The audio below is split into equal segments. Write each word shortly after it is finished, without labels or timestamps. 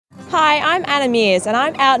Hi, I'm Anna Meares and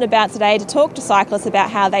I'm out and about today to talk to cyclists about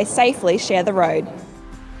how they safely share the road.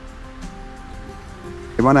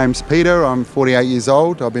 My name's Peter, I'm 48 years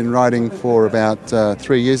old. I've been riding for about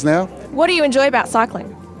 3 years now. What do you enjoy about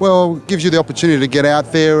cycling? Well, it gives you the opportunity to get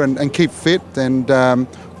out there and keep fit and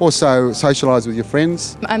also socialise with your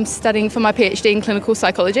friends. I'm studying for my PhD in clinical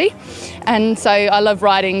psychology, and so I love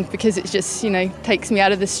riding because it just, takes me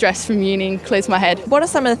out of the stress from uni and clears my head. What are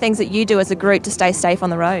some of the things that you do as a group to stay safe on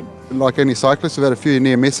the road? Like any cyclist, we've had a few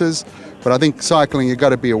near misses, but I think cycling, you've got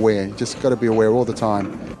to be aware. You just got to be aware all the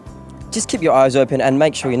time. Just keep your eyes open and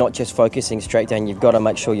make sure you're not just focusing straight down. You've got to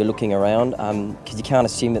make sure you're looking around because you can't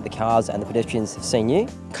assume that the cars and the pedestrians have seen you.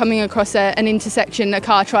 Coming across an intersection, a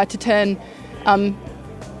car tried to turn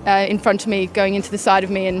in front of me, going into the side of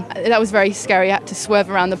me, and that was very scary. I had to swerve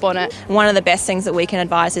around the bonnet. One of the best things that we can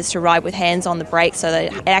advise is to ride with hands on the brake so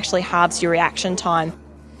that it actually halves your reaction time.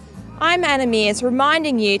 I'm Anna Meares,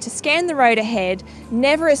 reminding you to scan the road ahead,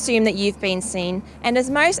 never assume that you've been seen, and as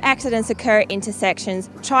most accidents occur at intersections,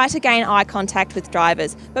 try to gain eye contact with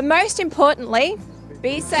drivers. But most importantly,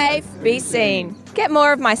 be safe, be seen. Get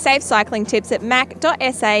more of my safe cycling tips at mac.sa.gov.au.